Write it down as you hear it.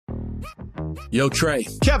Yo, Trey.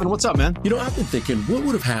 Kevin, what's up, man? You know, I've been thinking, what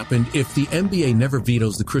would have happened if the NBA never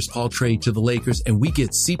vetoes the Chris Paul trade to the Lakers and we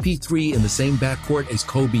get CP3 in the same backcourt as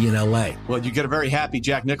Kobe in LA? Well, you get a very happy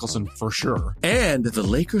Jack Nicholson for sure. And the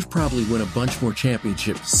Lakers probably win a bunch more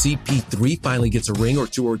championships. CP3 finally gets a ring or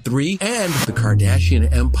two or three, and the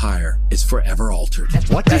Kardashian empire is forever altered.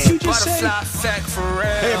 What did you just say?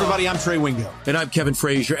 Hey, everybody, I'm Trey Wingo. And I'm Kevin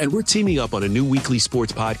Frazier, and we're teaming up on a new weekly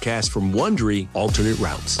sports podcast from Wondery, Alternate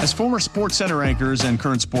Routes. As former Sports Center anchors and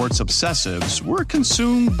current sports obsessives, we're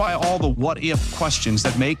consumed by all the what-if questions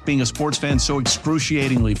that make being a sports fan so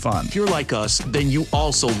excruciatingly fun. If you're like us, then you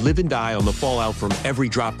also live and die on the fallout from every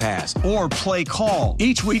drop pass. Or play call.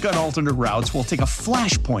 Each week on Alternate Routes, we'll take a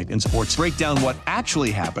flashpoint in sports, break down what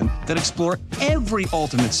actually happened, then explore every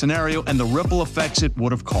alternate scenario and the ripple effects it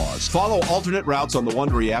would have caused. Follow Alternate Routes on the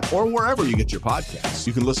Wondery app or wherever you get your podcasts.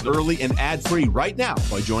 You can listen early and ad-free right now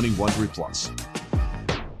by joining Wondery Plus.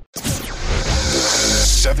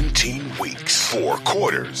 17 weeks, 4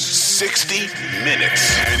 quarters, 60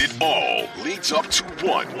 minutes, and it all leads up to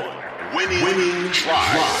one winning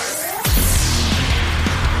drive.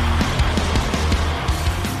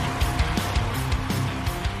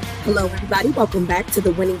 Hello, everybody. Welcome back to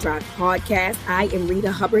the Winning Drive podcast. I am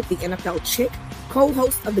Rita Hubbard, the NFL chick,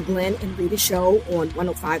 co-host of the Glenn and Rita Show on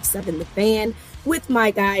 105.7 The Fan, with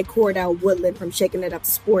my guy Cordell Woodland from Shaking It Up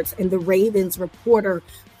Sports and the Ravens reporter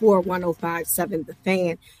for 105.7 The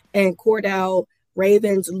Fan. And Cordell,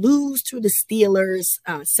 Ravens lose to the Steelers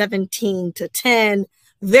 17-10.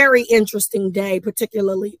 Very interesting day,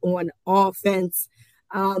 particularly on offense.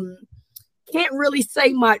 Can't really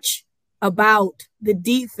say much about the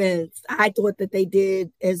defense. I thought that they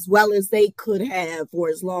did as well as they could have for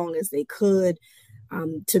as long as they could.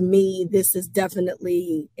 To me, this is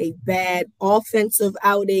definitely a bad offensive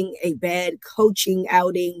outing, a bad coaching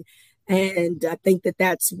outing, and I think that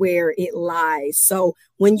that's where it lies. So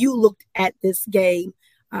when you looked at this game,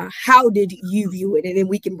 how did you view it? And then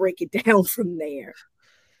we can break it down from there.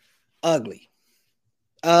 Ugly.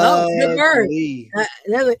 Oh, good word.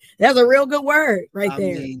 That's a real good word right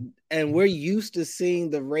there. And we're used to seeing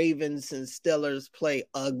the Ravens and Steelers play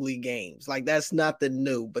ugly games. Like, that's nothing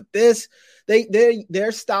new. But this,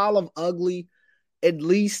 their style of ugly, at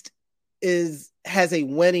least, has a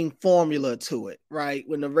winning formula to it, right?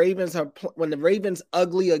 When the Ravens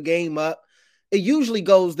ugly a game up, it usually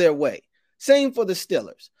goes their way. Same for the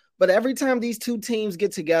Steelers. But every time these two teams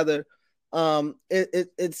get together,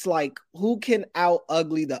 it's like, who can out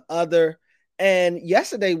ugly the other? And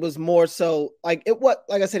yesterday was more so like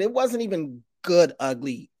I said, it wasn't even good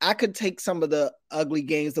ugly. I could take some of the ugly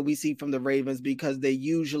games that we see from the Ravens because they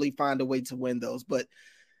usually find a way to win those. But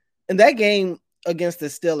in that game against the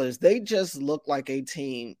Steelers, they just looked like a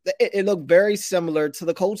team. It looked very similar to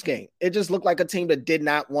the Colts game. It just looked like a team that did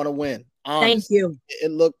not want to win. Thank you.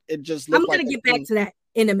 It just looked I'm going to get back to that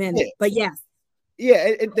in a minute, but yes.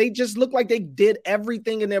 Yeah, they just looked like they did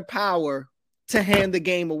everything in their power to hand the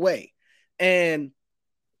game away. And,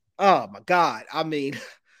 oh, my God, I mean,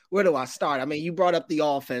 where do I start? I mean, you brought up the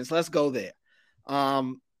offense. Let's go there.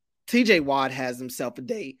 TJ Watt has himself a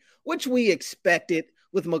day, which we expected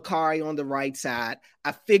with Makari on the right side.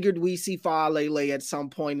 I figured we see Faalele at some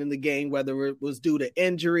point in the game, whether it was due to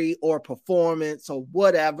injury or performance or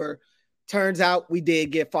whatever. Turns out we did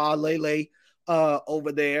get Faalele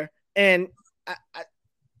over there. And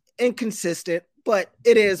inconsistent, but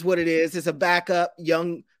it is what it is. It's a backup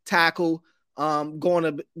young tackle going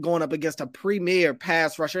up against a premier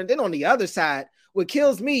pass rusher. And then on the other side, what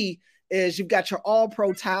kills me is you've got your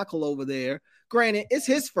all-pro tackle over there. Granted, it's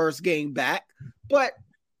his first game back, but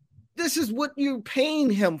this is what you're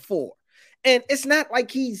paying him for. And it's not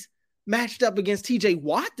like he's matched up against TJ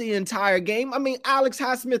Watt the entire game. I mean, Alex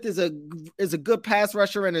Highsmith is a good pass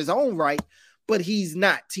rusher in his own right, but he's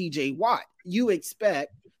not TJ Watt. You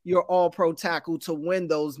expect your all-pro tackle to win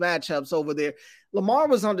those matchups over there. Lamar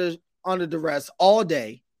was under duress all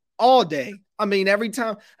day. I mean, every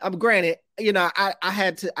time. Granted, you know, I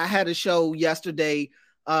had a show yesterday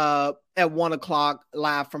at 1:00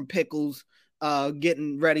 live from Pickles,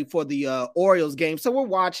 getting ready for the Orioles game. So we're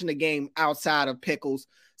watching the game outside of Pickles.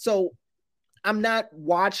 So I'm not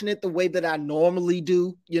watching it the way that I normally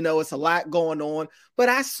do. You know, it's a lot going on. But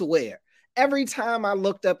I swear, every time I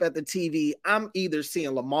looked up at the TV, I'm either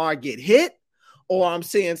seeing Lamar get hit, or I'm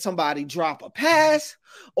seeing somebody drop a pass,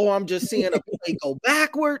 or I'm just seeing a play go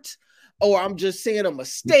backwards, or I'm just seeing a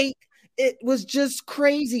mistake. It was just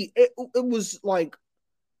crazy. It was like,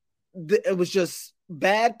 it was just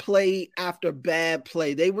bad play after bad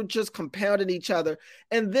play. They were just compounding each other.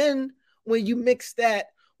 And then when you mix that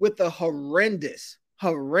with the horrendous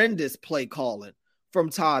play calling from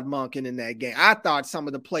Todd Monken in that game. I thought some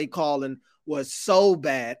of the play calling was so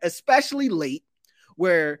bad, especially late,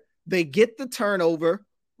 where they get the turnover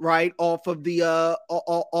right off of the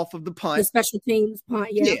punt, the special teams punt.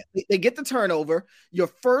 Yeah, they get the turnover. Your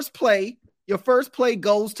first play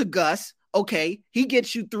goes to Gus. Okay, he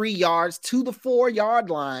gets you 3 yards to the 4-yard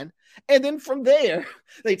line, and then from there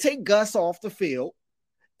they take Gus off the field,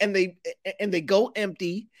 and they go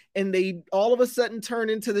empty, and they all of a sudden turn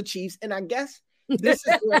into the Chiefs. And I guess this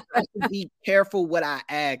is where I have to be careful what I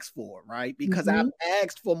ask for, right? Because I've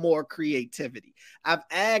asked for more creativity. I've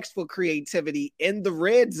asked for creativity in the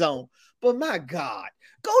red zone. But my God,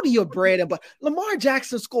 go to your bread and butter. Lamar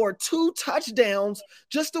Jackson scored 2 touchdowns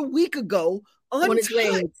just a week ago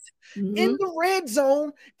untouched in the red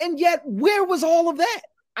zone. And yet, where was all of that?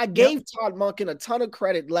 I gave Todd Monken a ton of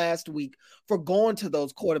credit last week for going to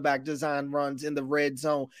those quarterback design runs in the red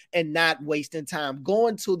zone and not wasting time,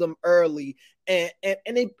 going to them early, and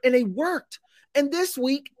they worked. And this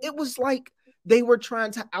week, it was like they were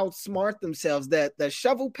trying to outsmart themselves. That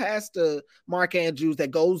shovel pass to Mark Andrews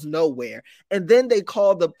that goes nowhere. And then they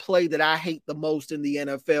call the play that I hate the most in the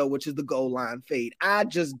NFL, which is the goal line fade. I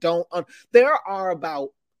just don't. There are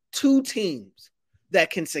about 2 teams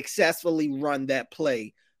that can successfully run that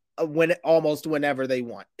play almost whenever they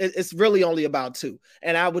want. It's really only about 2.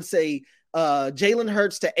 And I would say Jalen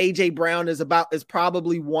Hurts to AJ Brown is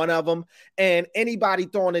probably one of them. And anybody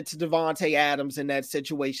throwing it to Devontae Adams in that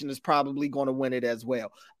situation is probably going to win it as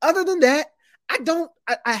well. Other than that,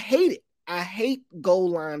 I hate it. I hate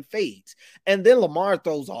goal line fades. And then Lamar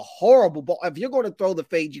throws a horrible ball. If you're going to throw the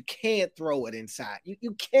fade, you can't throw it inside.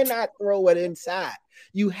 You cannot throw it inside.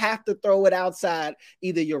 You have to throw it outside.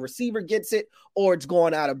 Either your receiver gets it or it's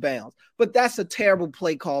going out of bounds. But that's a terrible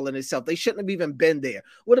play call in itself. They shouldn't have even been there.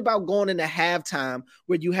 What about going into halftime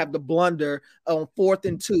where you have the blunder on 4th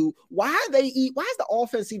and 2? Why is the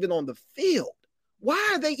offense even on the field?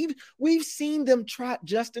 Why are they even? We've seen them trot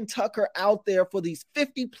Justin Tucker out there for these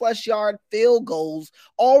 50-plus yard field goals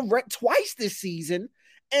already twice this season,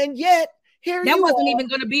 and yet that wasn't even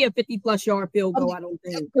going to be a 50-plus yard field goal. I don't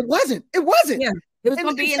think it wasn't. Yeah, it was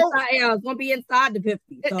going to be inside. Yeah, it was going to be inside the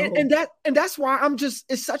 50. So. And that's why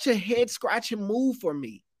it's such a head scratching move for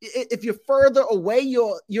me. If you're further away,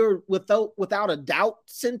 you're without a doubt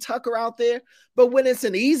send Tucker out there. But when it's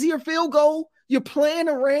an easier field goal, you're playing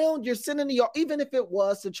around. You're sending even if it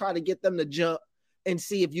was to try to get them to jump and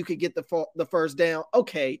see if you could get the first down.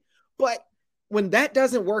 Okay, but when that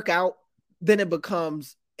doesn't work out, then it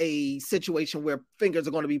becomes a situation where fingers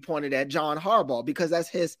are going to be pointed at John Harbaugh because that's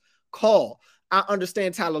his call. I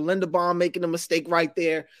understand Tyler Linderbaum making a mistake right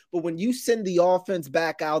there, but when you send the offense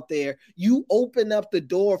back out there, you open up the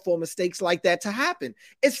door for mistakes like that to happen.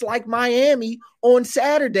 It's like Miami on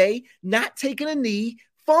Saturday, not taking a knee,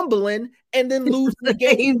 fumbling, and then losing the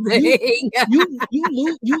game.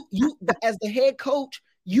 You as the head coach,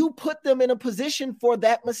 you put them in a position for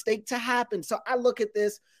that mistake to happen. So I look at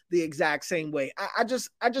this the exact same way. I just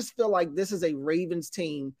feel like this is a Ravens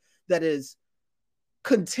team that is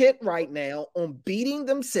content right now on beating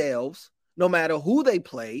themselves no matter who they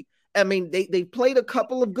play. I mean, they played a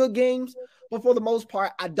couple of good games, but for the most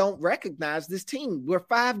part, I don't recognize this team. We're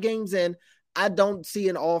 5 games in. I don't see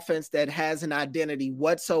an offense that has an identity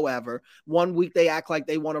whatsoever. One week they act like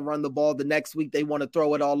they want to run the ball. The next week they want to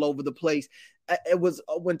throw it all over the place. It was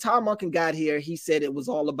when Tom Monken got here, he said it was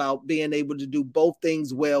all about being able to do both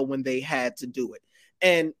things well when they had to do it.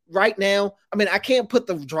 And right now, I mean, I can't put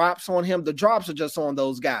the drops on him. The drops are just on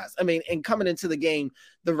those guys. I mean, and coming into the game,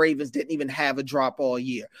 the Ravens didn't even have a drop all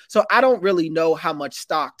year. So I don't really know how much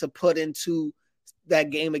stock to put into that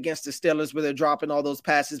game against the Steelers where they're dropping all those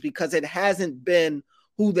passes because it hasn't been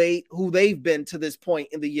who they've been to this point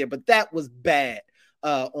in the year. But that was bad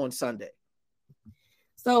on Sunday.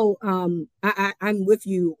 So I'm with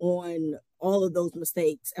you on all of those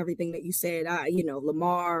mistakes, everything that you said.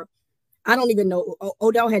 Lamar, I don't even know.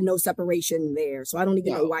 Odell had no separation there. So I don't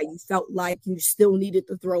even know why you felt like you still needed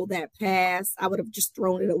to throw that pass. I would have just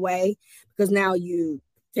thrown it away because now you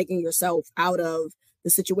taking yourself out of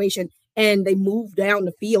the situation. And they moved down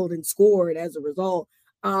the field and scored as a result.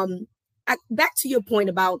 Back to your point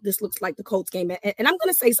about this looks like the Colts game. And I'm going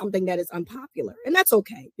to say something that is unpopular. And that's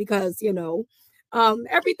okay because,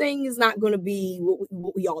 everything is not going to be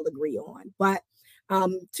what we all agree on. But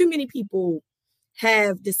too many people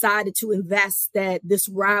have decided to invest that this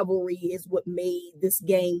rivalry is what made this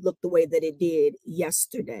game look the way that it did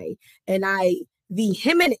yesterday. And I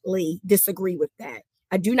vehemently disagree with that.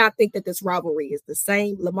 I do not think that this rivalry is the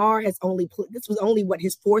same. Lamar has this was only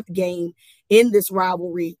his 4th game in this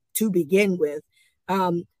rivalry to begin with.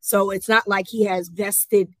 So it's not like he has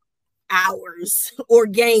vested hours or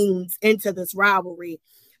games into this rivalry.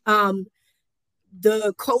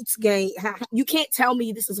 The Colts game, you can't tell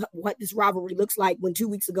me this is what this rivalry looks like when 2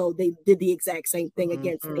 weeks ago they did the exact same thing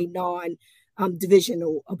against a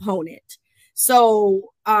non-divisional opponent.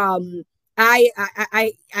 So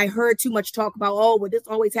I heard too much talk about, well, this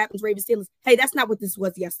always happens, Ravens Steelers. Hey, that's not what this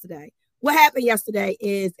was yesterday. What happened yesterday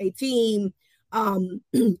is a team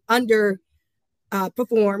underperformed,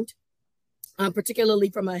 particularly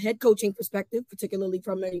from a head coaching perspective, particularly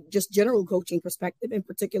from a just general coaching perspective, and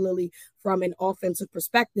particularly from an offensive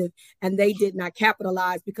perspective. And they did not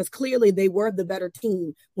capitalize because clearly they were the better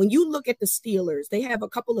team. When you look at the Steelers, they have a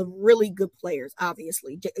couple of really good players,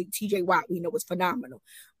 obviously. TJ Watt, we know, was phenomenal.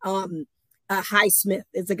 Highsmith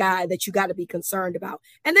is a guy that you got to be concerned about.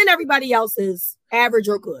 And then everybody else is average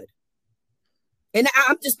or good. And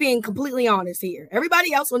I'm just being completely honest here.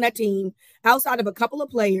 Everybody else on that team, outside of a couple of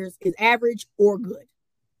players, is average or good.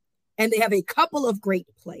 And they have a couple of great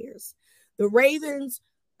players. The Ravens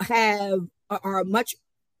are a much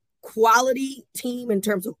quality team in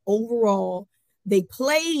terms of overall. They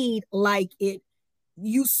played like it.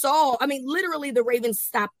 You saw, literally the Ravens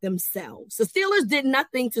stopped themselves. The Steelers did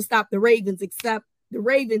nothing to stop the Ravens except the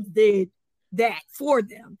Ravens did that for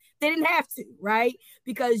them. They didn't have to, right?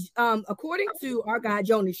 Because according to our guy,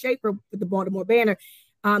 Jonas Schaefer with the Baltimore Banner,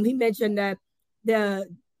 he mentioned that there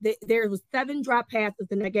was 7 drop passes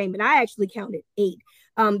in that game, and I actually counted 8.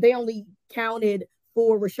 They only counted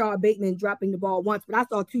for Rashad Bateman dropping the ball once, but I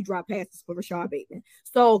saw 2 drop passes for Rashad Bateman.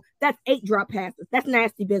 So that's 8 drop passes. That's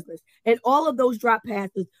nasty business. And all of those drop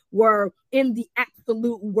passes were in the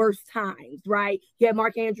absolute worst times, right? You had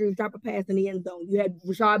Mark Andrews drop a pass in the end zone. You had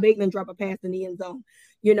Rashad Bateman drop a pass in the end zone.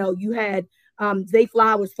 You had Zay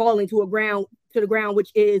Flowers falling to the ground,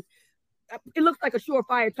 which is, it looks like a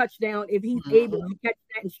surefire touchdown if he's able to catch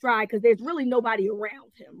that in stride, because there's really nobody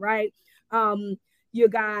around him, right? You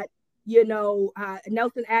got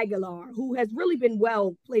Nelson Aguilar, who has really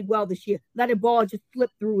played well this year, let a ball just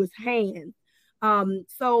slip through his hands.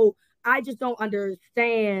 So I just don't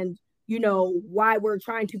understand, why we're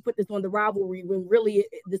trying to put this on the rivalry when really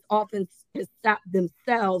this offense has stopped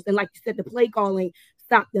themselves. And like you said, the play calling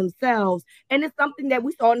stopped themselves. And it's something that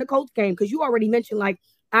we saw in the Colts game, because you already mentioned,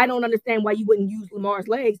 I don't understand why you wouldn't use Lamar's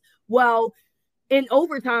legs. Well, in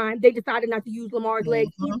overtime, they decided not to use Lamar's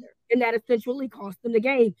legs either. And that essentially cost them the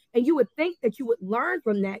game. And you would think that you would learn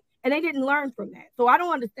from that. And they didn't learn from that. So I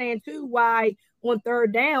don't understand, too, why on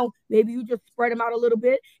third down, maybe you just spread them out a little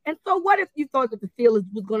bit. And so what if you thought that the Steelers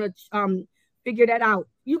was going to figure that out?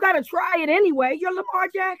 You got to try it anyway. You're Lamar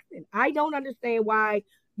Jackson. I don't understand why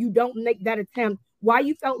you don't make that attempt, why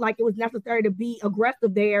you felt like it was necessary to be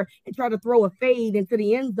aggressive there and try to throw a fade into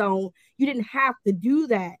the end zone. You didn't have to do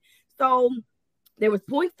that. So there was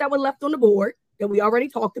points that were left on the board that we already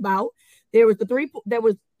talked about. There was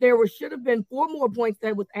should have been 4 more points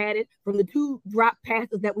that was added from the 2 drop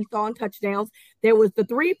passes that we saw in touchdowns. There was the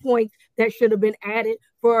 3 points that should have been added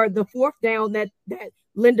for the 4th down that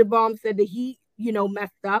Linderbaum said that he,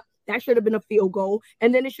 messed up. That should have been a field goal.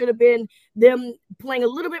 And then it should have been them playing a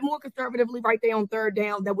little bit more conservatively right there on third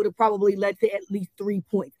down. That would have probably led to at least 3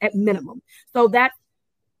 points at minimum. So that's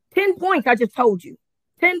 10 points I just told you.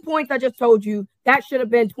 10 points I just told you. That should have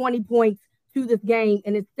been 20 points to this game.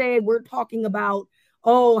 And instead we're talking about,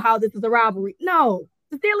 how this is a rivalry. No,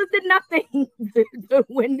 the Steelers did nothing to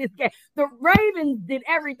win this game. The Ravens did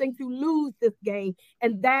everything to lose this game.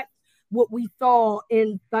 And that's what we saw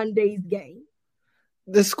in Sunday's game.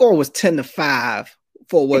 The score was 10-5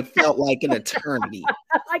 for what felt like an eternity.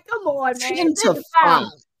 Come on, man. 10-5.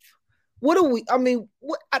 What are we?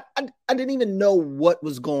 I didn't even know what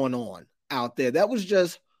was going on out there. That was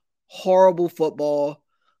just horrible football.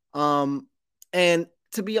 And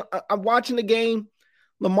I'm watching the game.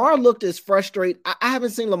 Lamar looked as frustrated. I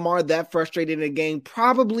haven't seen Lamar that frustrated in a game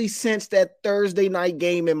probably since that Thursday night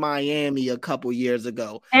game in Miami a couple years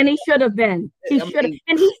ago. And he should have been. He should have.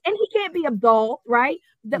 And he can't be absolved, right?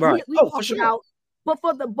 Right. We talked about.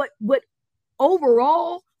 But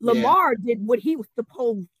overall, Lamar did what he was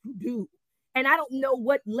supposed to do. And I don't know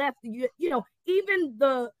what left. Even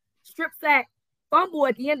the strip sack fumble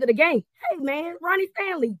at the end of the game. Hey, man, Ronnie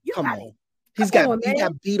Stanley, you got it. He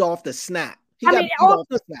got beat off the snap. Off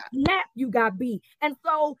the snap, you got beat. And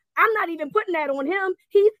so I'm not even putting that on him.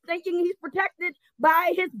 He's thinking he's protected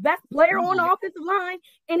by his best player on the offensive line,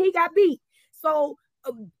 and he got beat. So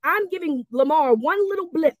I'm giving Lamar one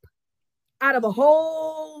little blip out of a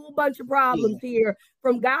whole bunch of problems here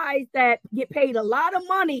from guys that get paid a lot of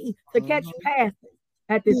money to catch passes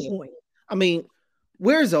at this point.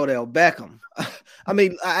 Where's Odell Beckham?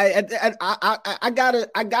 I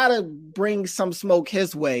gotta bring some smoke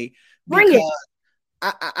his way because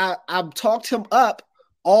I've talked him up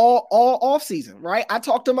all off season, right? I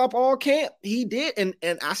talked him up all camp. He did,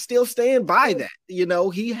 and I still stand by that. You know,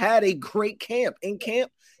 he had a great camp. In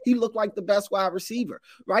camp, he looked like the best wide receiver.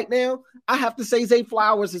 Right now, I have to say Zay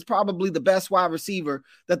Flowers is probably the best wide receiver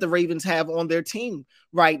that the Ravens have on their team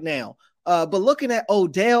right now. But looking at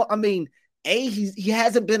Odell, I mean, he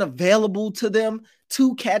hasn't been available to them.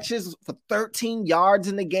 2 catches for 13 yards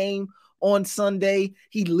in the game on Sunday.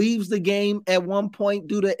 He leaves the game at one point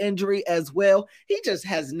due to injury as well. He just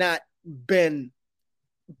has not been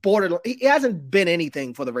borderline. He hasn't been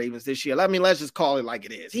anything for the Ravens this year. I mean, let's just call it like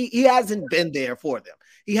it is. He hasn't been there for them.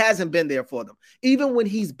 He hasn't been there for them. Even when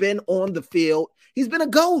he's been on the field, he's been a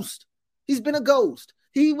ghost. He's been a ghost.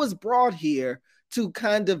 He was brought here to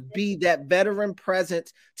kind of be that veteran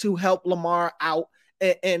presence to help Lamar out.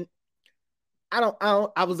 And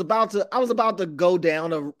I was about to go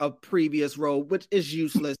down a previous road, which is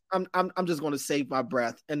useless. I'm just going to save my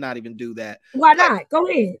breath and not even do that. Why not? Go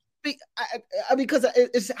ahead. Because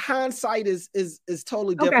it's hindsight is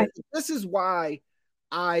totally different. Okay. This is why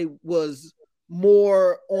I was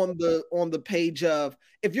more on the page of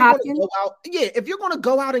if you're going to go out, if you're going to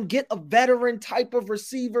go out and get a veteran type of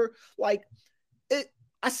receiver, like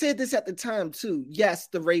I said this at the time too. Yes,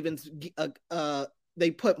 the Ravens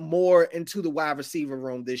they put more into the wide receiver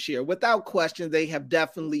room this year. Without question, they have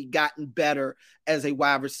definitely gotten better as a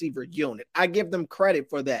wide receiver unit. I give them credit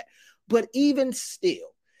for that. But even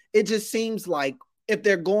still, it just seems like if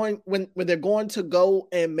they're going when they're going to go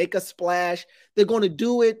and make a splash, they're going to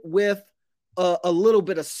do it with a little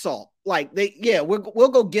bit of salt. Like we'll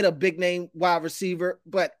go get a big name wide receiver,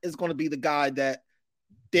 but it's going to be the guy that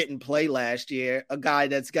didn't play last year, a guy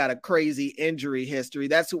that's got a crazy injury history.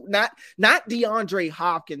 That's not DeAndre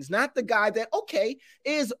Hopkins, not the guy that,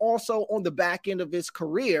 is also on the back end of his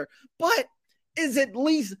career, but is at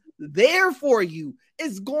least there for you.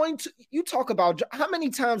 Is going to, you talk about how many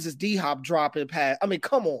times is D-Hop dropping past? I mean,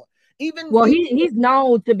 come on. He's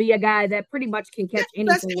known to be a guy that pretty much can catch anything.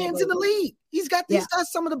 Best hands in the league. He's got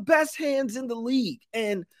some of the best hands in the league.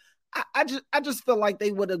 And I just feel like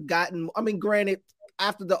they would have gotten, I mean, granted,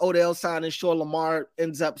 after the Odell signing, sure, Lamar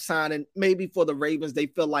ends up signing. Maybe for the Ravens, they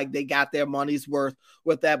feel like they got their money's worth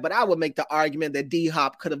with that. But I would make the argument that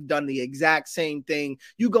D-Hop could have done the exact same thing.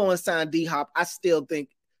 You go and sign D-Hop, I still think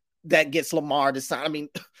that gets Lamar to sign. I mean,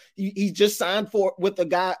 he just signed with a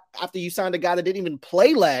guy after you signed a guy that didn't even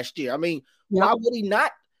play last year. I mean, why would he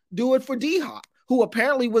not do it for D-Hop, who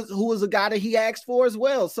apparently was a guy that he asked for as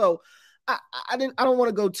well? So I don't want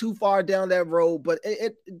to go too far down that road, but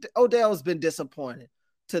Odell's been disappointed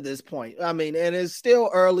to this point. I mean, and it's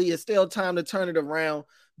still early. It's still time to turn it around.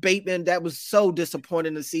 Bateman, that was so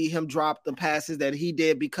disappointing to see him drop the passes that he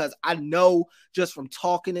did, because I know just from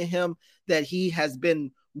talking to him that he has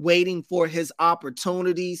been waiting for his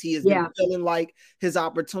opportunities. He has been feeling like his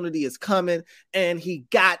opportunity is coming, and he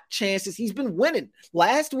got chances. He's been winning.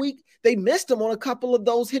 Last week, they missed him on a couple of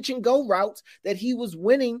those hitch and go routes that he was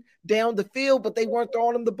winning down the field, but they weren't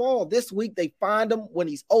throwing him the ball. This week, they find him when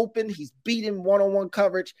he's open. He's beating one-on-one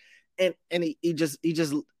coverage, and he just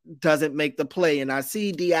doesn't make the play. And I see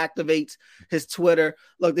he deactivates his Twitter.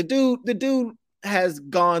 Look, the dude has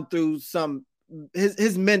gone through some.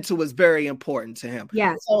 His mental is very important to him.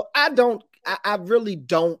 Yeah. So I really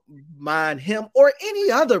don't mind him or any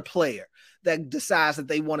other player that decides that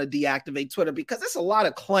they want to deactivate Twitter, because there's a lot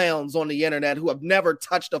of clowns on the internet who have never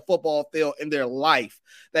touched a football field in their life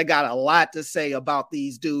that got a lot to say about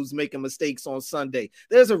these dudes making mistakes on Sunday.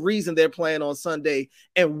 There's a reason they're playing on Sunday,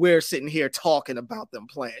 and we're sitting here talking about them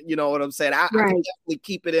playing. You know what I'm saying? I can definitely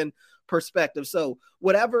keep it in perspective. So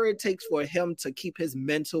whatever it takes for him to keep his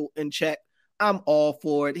mental in check, I'm all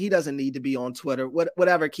for it. He doesn't need to be on Twitter,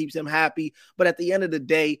 whatever keeps him happy. But at the end of the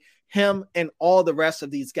day, him and all the rest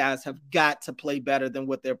of these guys have got to play better than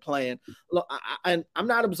what they're playing. Look, I'm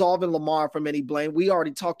not absolving Lamar from any blame. We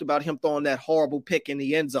already talked about him throwing that horrible pick in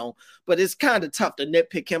the end zone, but it's kind of tough to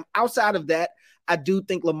nitpick him. Outside of that, I do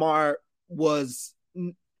think Lamar was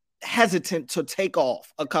hesitant to take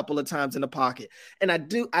off a couple of times in the pocket. And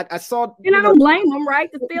I saw, and I don't blame him, right?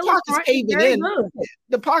 The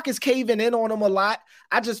pocket's caving in on him a lot.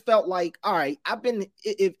 I just felt like, all right,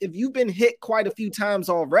 if you've been hit quite a few times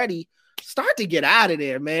already, start to get out of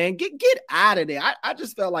there, man. Get out of there. I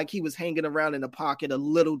just felt like he was hanging around in the pocket a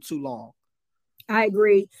little too long. I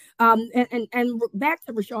agree. And back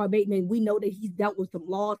to Rashad Bateman, we know that he's dealt with some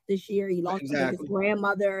loss this year. He lost his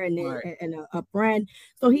grandmother and a friend.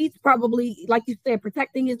 So he's probably, like you said,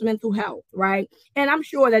 protecting his mental health, right? And I'm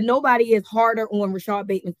sure that nobody is harder on Rashad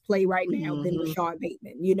Bateman's play right now than Rashad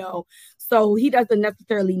Bateman, you know? So he doesn't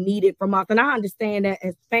necessarily need it from us. And I understand that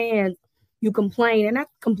as fans, you complain, and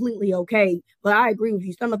that's completely okay. But I agree with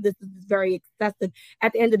you. Some of this is very excessive.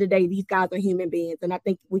 At the end of the day, these guys are human beings, and I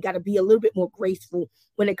think we got to be a little bit more graceful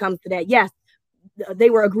when it comes to that. Yes, they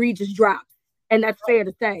were egregious drops, and that's fair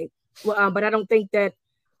to say. But I don't think that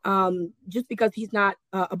just because he's not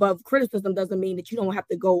above criticism doesn't mean that you don't have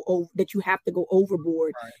to go over, that you have to go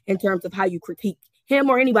overboard in terms of how you critique him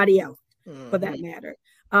or anybody else, for that matter.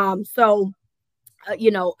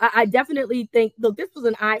 You know, I definitely think, look, this was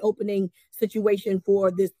an eye-opening situation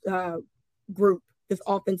for this group, this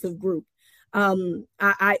offensive group.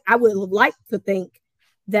 I would like to think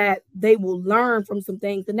that they will learn from some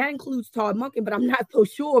things, and that includes Todd Monken, but I'm not so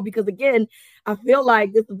sure because, again, I feel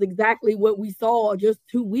like this is exactly what we saw just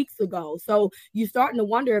 2 weeks ago. So you're starting to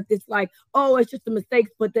wonder if it's like, oh, it's just a mistake,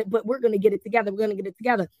 but we're going to get it together. We're going to get it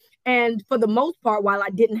together. And for the most part, while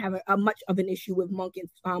I didn't have a much of an issue with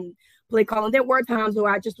Monken's play calling, there were times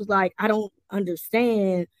where I just was like, I don't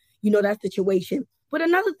understand, you know, that situation. But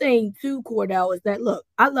another thing too, Cordell, is that, look,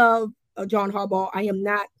 I love John Harbaugh. I am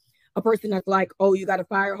not a person that's like, oh, you got to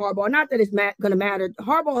fire Harbaugh. Not that it's going to matter.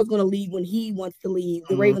 Harbaugh is going to leave when he wants to leave.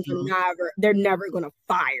 The Ravens are they're never going to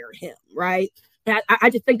fire him, right? I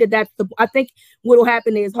just think I think what will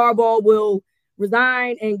happen is Harbaugh will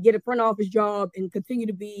resign and get a front office job and continue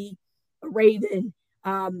to be a Raven.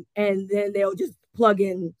 And then they'll just plug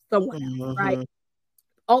in someone else, right?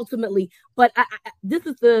 Ultimately. But this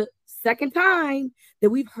is the second time that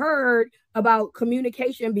we've heard about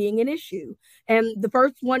communication being an issue. And the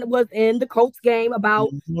first one was in the Colts game about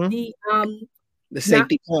the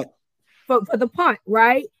safety punt. For the punt,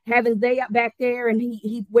 right? Having Zay back there and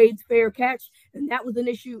he waves fair catch, and that was an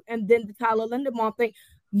issue. And then the Tyler Linderbaum thing.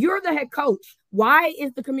 You're the head coach. Why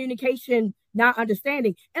is the communication not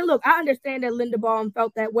understanding? And look, I understand that Linderbaum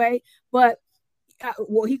felt that way, but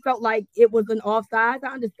he felt like it was an offside.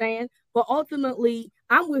 I understand. But ultimately,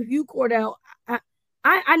 I'm with you, Cordell.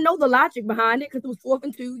 I know the logic behind it because it was 4th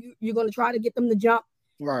and 2. You're going to try to get them to jump.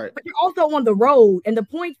 Right. But you're also on the road, and the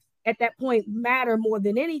points at that point matter more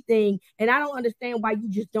than anything. And I don't understand why you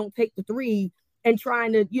just don't take the 3 and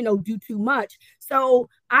trying to, you know, do too much. So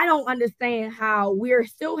I don't understand how we're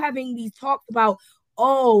still having these talks about,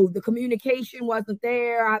 oh, the communication wasn't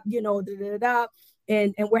there, you know,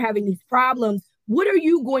 and we're having these problems. What are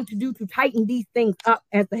you going to do to tighten these things up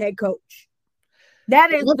as the head coach?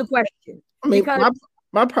 That is the question. I mean,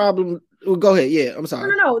 my problem. Well, go ahead. Yeah, I'm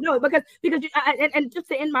sorry. No, because and just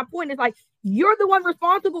to end my point is like you're the one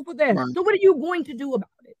responsible for this. Right. So what are you going to do about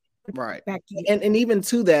it? Right. Back to you. And even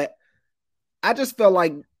to that, I just felt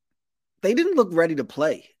like they didn't look ready to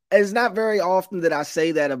play. It's not very often that I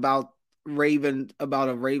say that about a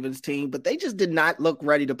Ravens team, but they just did not look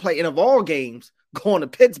ready to play. And of all games, going to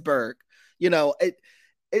Pittsburgh, you know,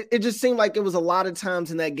 it just seemed like it was a lot of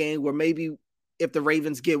times in that game where maybe if the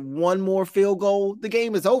Ravens get one more field goal, the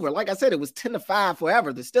game is over. Like I said, it was 10-5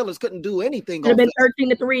 forever. The Steelers couldn't do anything. It would have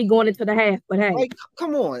been 13-3 going into the half, but hey. Like,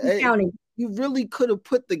 come on. You really could have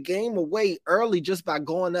put the game away early just by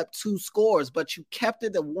going up 2 scores, but you kept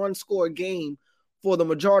it a 1-score game for the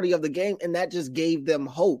majority of the game, and that just gave them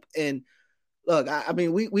hope. And look, I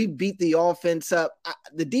mean, we beat the offense up.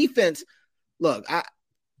 The defense, look,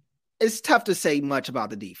 it's tough to say much about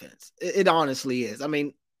the defense. It honestly is. I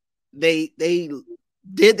mean, they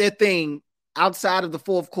did their thing outside of the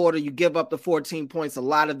fourth quarter. You give up the 14 points. A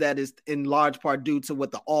lot of that is in large part due to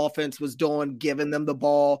what the offense was doing, giving them the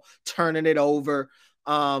ball, turning it over.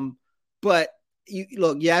 But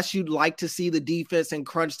yes, you'd like to see the defense in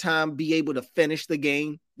crunch time be able to finish the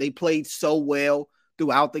game. They played so well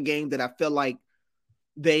throughout the game that I feel like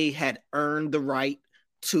they had earned the right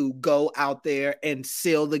to go out there and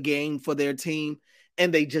seal the game for their team.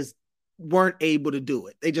 And they just weren't able to do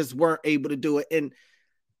it. They just weren't able to do it. And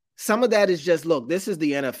some of that is just, look, this is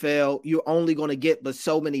the NFL. You're only going to get but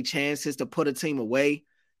so many chances to put a team away.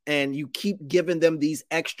 And you keep giving them these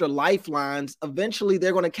extra lifelines. Eventually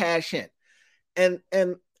they're going to cash in. And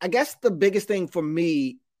I guess the biggest thing for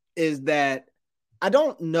me is that I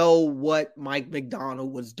don't know what Mike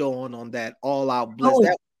Macdonald was doing on that all-out blitz. That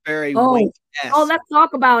was very Wink-esque. Oh, let's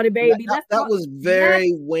talk about it, baby. That was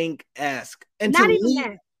very Wink-esque. And not even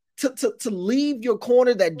that. To leave your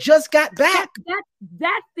corner that just got back.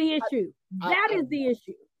 That's the issue. That is the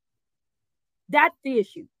issue. That's the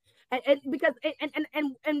issue. And because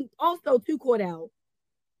and also too, Cordell,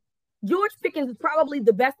 George Pickens is probably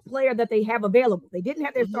the best player that they have available. They didn't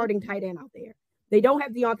have their starting tight end out there. They don't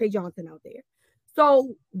have Deontay Johnson out there.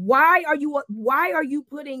 So why are you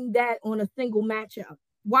putting that on a single matchup?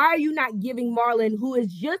 Why are you not giving Marlon, who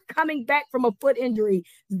is just coming back from a foot injury,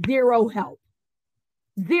 zero help?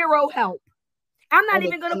 Zero help. I'm not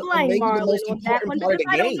even going to blame Marlon on that one because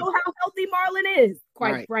I don't know how healthy Marlon is,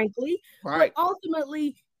 quite frankly. Right. But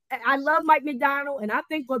ultimately, I love Mike Macdonald, and I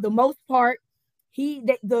think for the most part,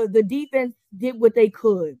 the defense did what they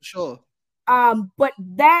could. Sure. But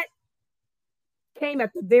that came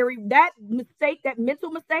at that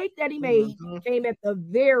mental mistake that he made came at the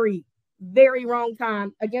very, very wrong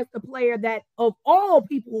time against a player that of all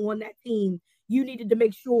people on that team, you needed to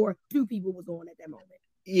make sure 2 people was on at that moment.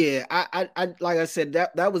 Yeah, I like I said,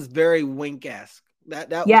 that was very Wink-esque.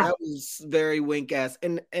 That was very Wink-esque.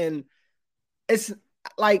 And it's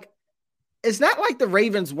like, it's not like the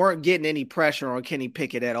Ravens weren't getting any pressure on Kenny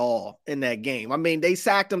Pickett at all in that game. I mean, they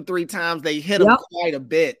sacked him 3 times. They hit him quite a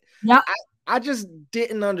bit. Yep. I just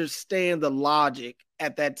didn't understand the logic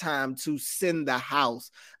at that time to send the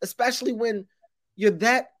house, especially when you're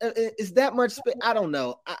is that much. I don't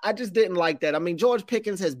know. I just didn't like that. I mean, George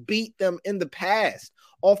Pickens has beat them in the past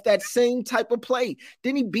off that same type of play.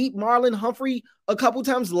 Didn't he beat Marlon Humphrey a couple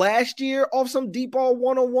times last year off some deep ball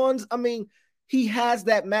one-on-ones? I mean, he has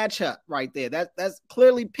that matchup right there. That's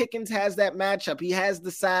clearly Pickens has that matchup. He has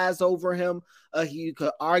the size over him. You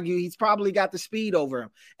could argue he's probably got the speed over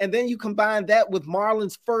him. And then you combine that with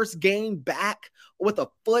Marlon's first game back with a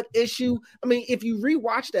foot issue. I mean, if you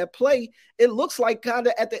rewatch that play, it looks like kind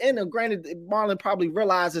of at the end, and granted, Marlon probably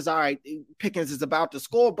realizes, all right, Pickens is about to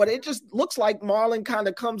score, but it just looks like Marlon kind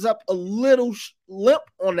of comes up a little limp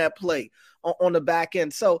on that play on the back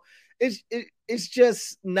end. So it's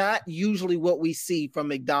just not usually what we see from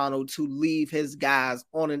Macdonald to leave his guys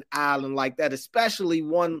on an island like that, especially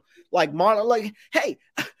one like Marlon. Like, hey,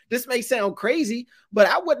 this may sound crazy, but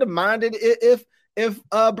I wouldn't have minded if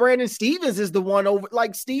Brandon Stevens is the one over.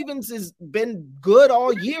 Like, Stevens has been good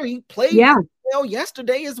all year. He played well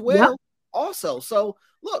yesterday as well. Also, so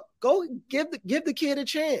look, go give the kid a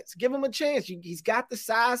chance. Give him a chance. He's got the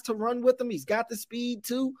size to run with him. He's got the speed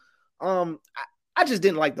too. I just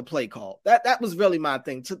didn't like the play call. That was really my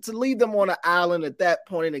thing. To leave them on an island at that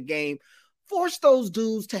point in the game, force those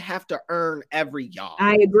dudes to have to earn every yard.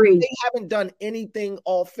 I agree. They haven't done anything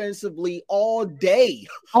offensively all day.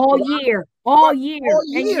 All year.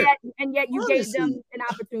 And yet you gave them an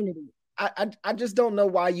opportunity. I just don't know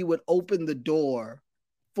why you would open the door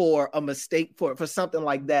for a mistake, for something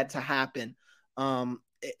like that to happen.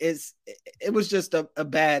 It was just a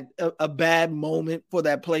bad moment for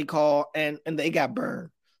that play call, and they got burned.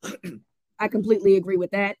 I completely agree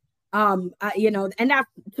with that. And that's,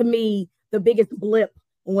 to me, the biggest blip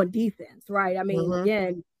on defense, right? I mean,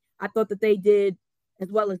 again, I thought that they did as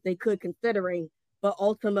well as they could considering, but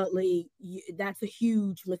ultimately that's a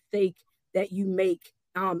huge mistake that you make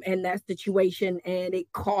in that situation, and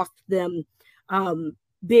it cost them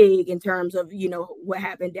big in terms of, what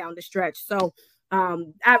happened down the stretch. So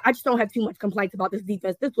I just don't have too much complaints about this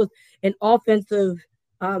defense. This was an offensive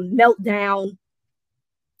meltdown.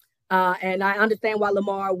 And I understand why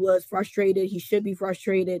Lamar was frustrated. He should be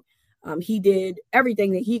frustrated. He did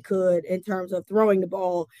everything that he could in terms of throwing the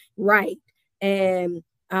ball right. And,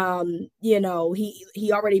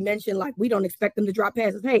 he already mentioned, like, we don't expect them to drop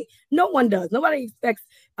passes. Hey, no one does. Nobody expects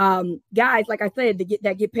guys, like I said, to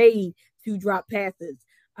get paid to drop passes.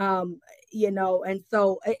 And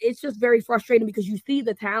so it's just very frustrating because you see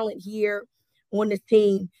the talent here on this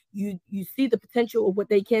team. You see the potential of what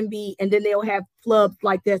they can be, and then they'll have flubs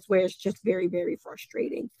like this where it's just very, very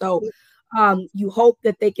frustrating. So you hope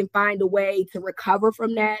that they can find a way to recover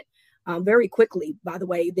from that very quickly. By the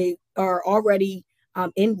way, they are already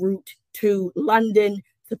en route to London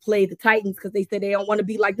to play the Titans because they said they don't want to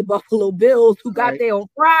be like the Buffalo Bills, who got there on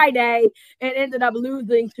Friday and ended up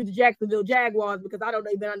losing to the Jacksonville Jaguars, because I don't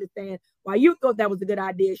even understand why you thought that was a good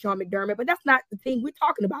idea, Sean McDermott, but that's not the team we're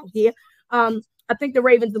talking about here. I think the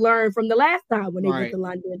Ravens learned from the last time when they went to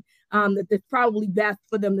London that it's probably best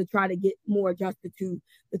for them to try to get more adjusted to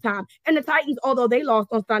the time. And the Titans, although they lost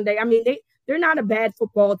on Sunday, I mean, they're not a bad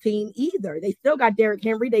football team either. They still got Derrick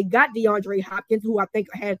Henry. They got DeAndre Hopkins, who I think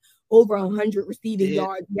had over 100 receiving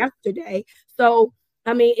yards yesterday. So,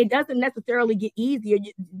 I mean, it doesn't necessarily get easier.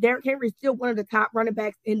 Derrick Henry is still one of the top running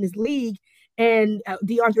backs in this league. And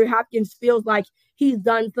DeAndre Hopkins feels like he's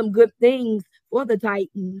done some good things for the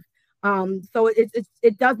Titans. So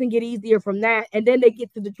it doesn't get easier from that. And then they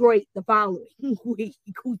get to Detroit the following week,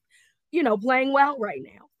 who's, playing well right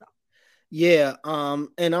now. So. Yeah.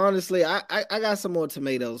 And honestly, I got some more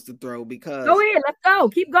tomatoes to throw because go ahead, let's go.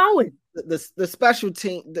 Keep going. The special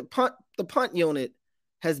team, the punt unit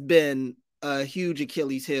has been a huge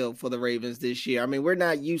Achilles heel for the Ravens this year. I mean, we're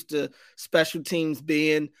not used to special teams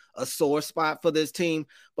being a sore spot for this team,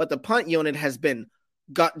 but the punt unit has been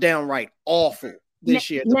got downright awful this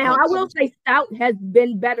year. Now, I will say Stout has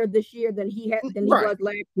been better this year than he was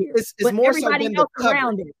last year. It's more everybody so else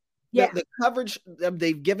around it. Yeah. The coverage,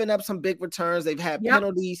 they've given up some big returns. They've had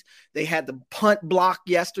penalties. They had the punt block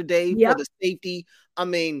yesterday for the safety. I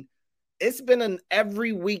mean, it's been an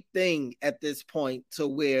every week thing at this point to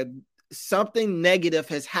where something negative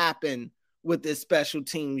has happened with this special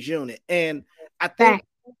teams unit. And I think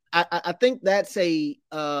that's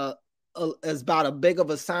as about as big of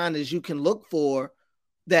a sign as you can look for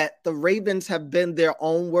that the Ravens have been their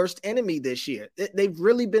own worst enemy this year. They've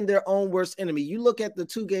really been their own worst enemy. You look at the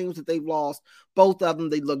 2 games that they've lost, both of them,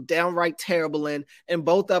 they look downright terrible in, and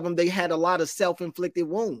both of them, they had a lot of self-inflicted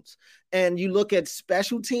wounds. And you look at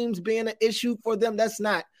special teams being an issue for them, that's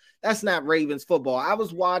not Ravens football. I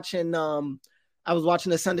was watching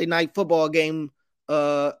a Sunday night football game,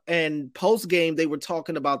 and post game they were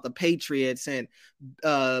talking about the Patriots, and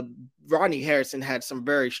Rodney Harrison had some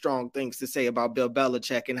very strong things to say about Bill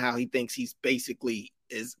Belichick and how he thinks he's basically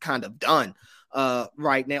is kind of done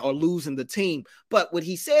right now or losing the team. But what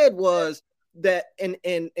he said was that, and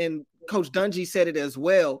Coach Dungy said it as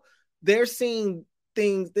well, they're seeing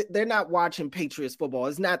things that they're not watching Patriots football.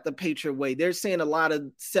 It's not the Patriot way. They're seeing a lot of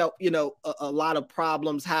a lot of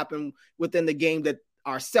problems happen within the game that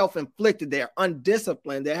are self-inflicted. They're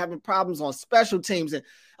undisciplined. They're having problems on special teams. And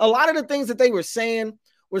a lot of the things that they were saying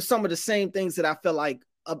were some of the same things that I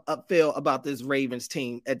feel about this Ravens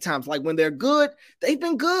team at times. Like when they're good, they've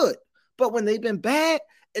been good. But when they've been bad,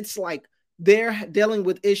 it's like they're dealing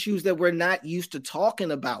with issues that we're not used to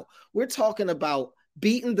talking about. We're talking about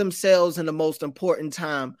beating themselves in the most important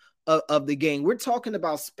time of the game. We're talking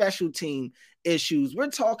about special team issues. We're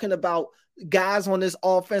talking about guys on this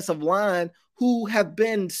offensive line who have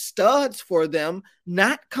been studs for them,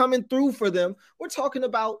 not coming through for them. We're talking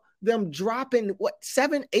about them dropping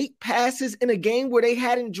 7-8 passes in a game where they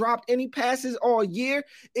hadn't dropped any passes all year.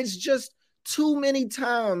 It's just too many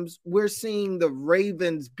times we're seeing the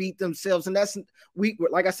Ravens beat themselves. And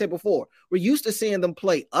like I said before, we're used to seeing them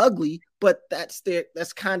play ugly, but that's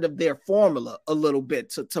kind of their formula a little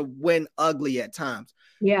bit to win ugly at times.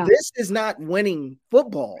 Yeah. This is not winning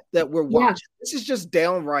football that we're watching. This is just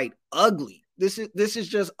downright ugly. This is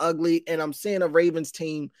just ugly. And I'm seeing a Ravens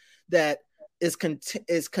team that is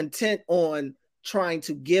content on trying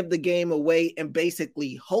to give the game away and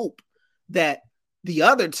basically hope that the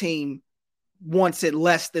other team wants it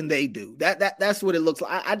less than they do. That's what it looks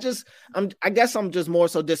like. I guess I'm just more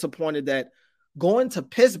so disappointed that going to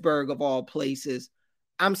Pittsburgh of all places,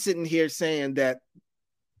 I'm sitting here saying that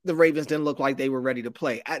the Ravens didn't look like they were ready to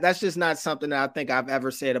play. That's just not something that I think I've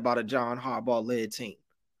ever said about a John Harbaugh-led team.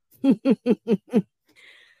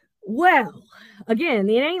 Well, again,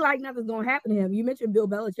 it ain't like nothing's going to happen to him. You mentioned Bill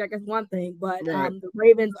Belichick, that's one thing, but the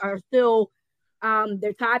Ravens are still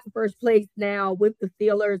they're tied for first place now with the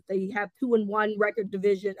Steelers. They have 2-1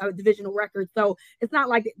 divisional record. So it's not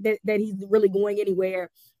like that he's really going anywhere.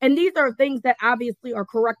 And these are things that obviously are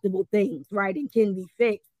correctable things, right? And can be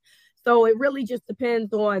fixed. So it really just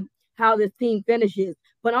depends on how this team finishes.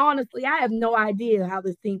 But honestly, I have no idea how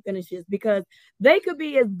this team finishes because they could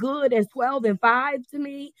be as good as 12-5 to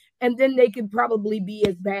me, and then they could probably be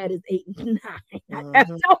as bad as 8-9. I have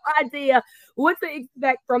no idea what to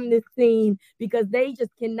expect from this team because they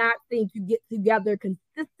just cannot seem to get together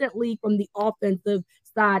consistently from the offensive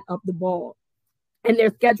side of the ball. And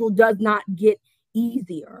their schedule does not get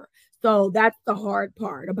easier. So that's the hard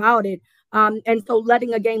part about it. And so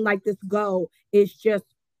letting a game like this go is just,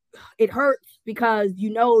 it hurts because you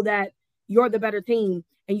know that you're the better team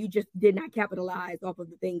and you just did not capitalize off of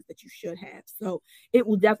the things that you should have. So it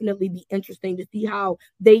will definitely be interesting to see how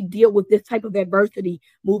they deal with this type of adversity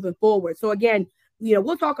moving forward. So again,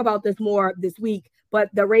 we'll talk about this more this week, but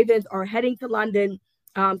the Ravens are heading to London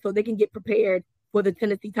so they can get prepared for the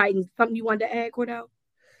Tennessee Titans. Something you wanted to add, Cordell?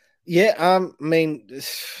 Yeah, I mean,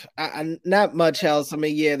 not much else. I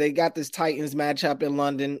mean, yeah, they got this Titans matchup in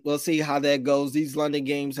London. We'll see how that goes. These London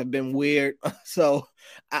games have been weird, so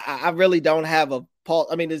I really don't have a pulse.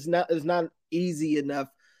 I mean, it's not easy enough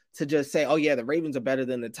to just say, oh yeah, the Ravens are better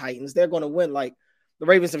than the Titans. They're going to win. Like the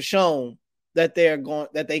Ravens have shown that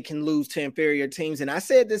they can lose to inferior teams. And I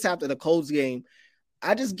said this after the Colts game.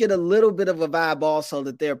 I just get a little bit of a vibe also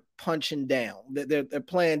that they're punching down, that they're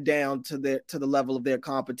playing down to the level of their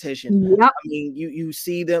competition. Yep. I mean, you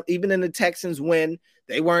see them even in the Texans win.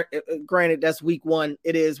 They weren't, granted, that's week 1.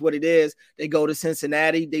 It is what it is. They go to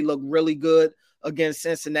Cincinnati. They look really good against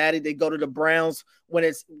Cincinnati. They go to the Browns when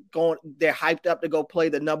it's going, they're hyped up to go play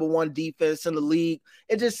the number 1 defense in the league.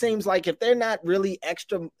 It just seems like if they're not really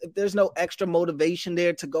extra, if there's no extra motivation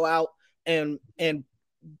there to go out and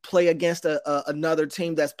play against another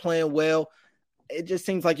team that's playing well, it just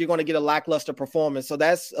seems like you're going to get a lackluster performance. So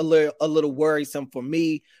that's a little worrisome for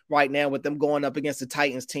me right now with them going up against the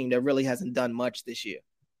Titans team that really hasn't done much this year.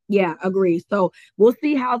 Yeah, agree. So we'll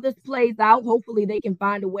see how this plays out. Hopefully they can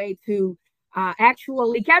find a way to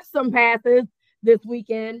actually catch some passes this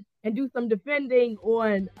weekend and do some defending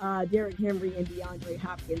on Derrick Henry and DeAndre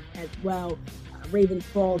Hopkins as well. Ravens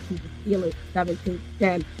fall to the Steelers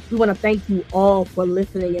 17-10. We want to thank you all for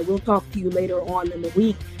listening, and we'll talk to you later on in the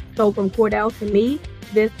week. So from Cordell to me,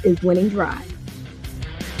 this is Winning Drive.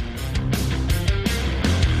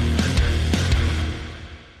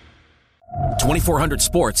 .2400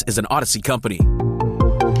 Sports is an Odyssey company.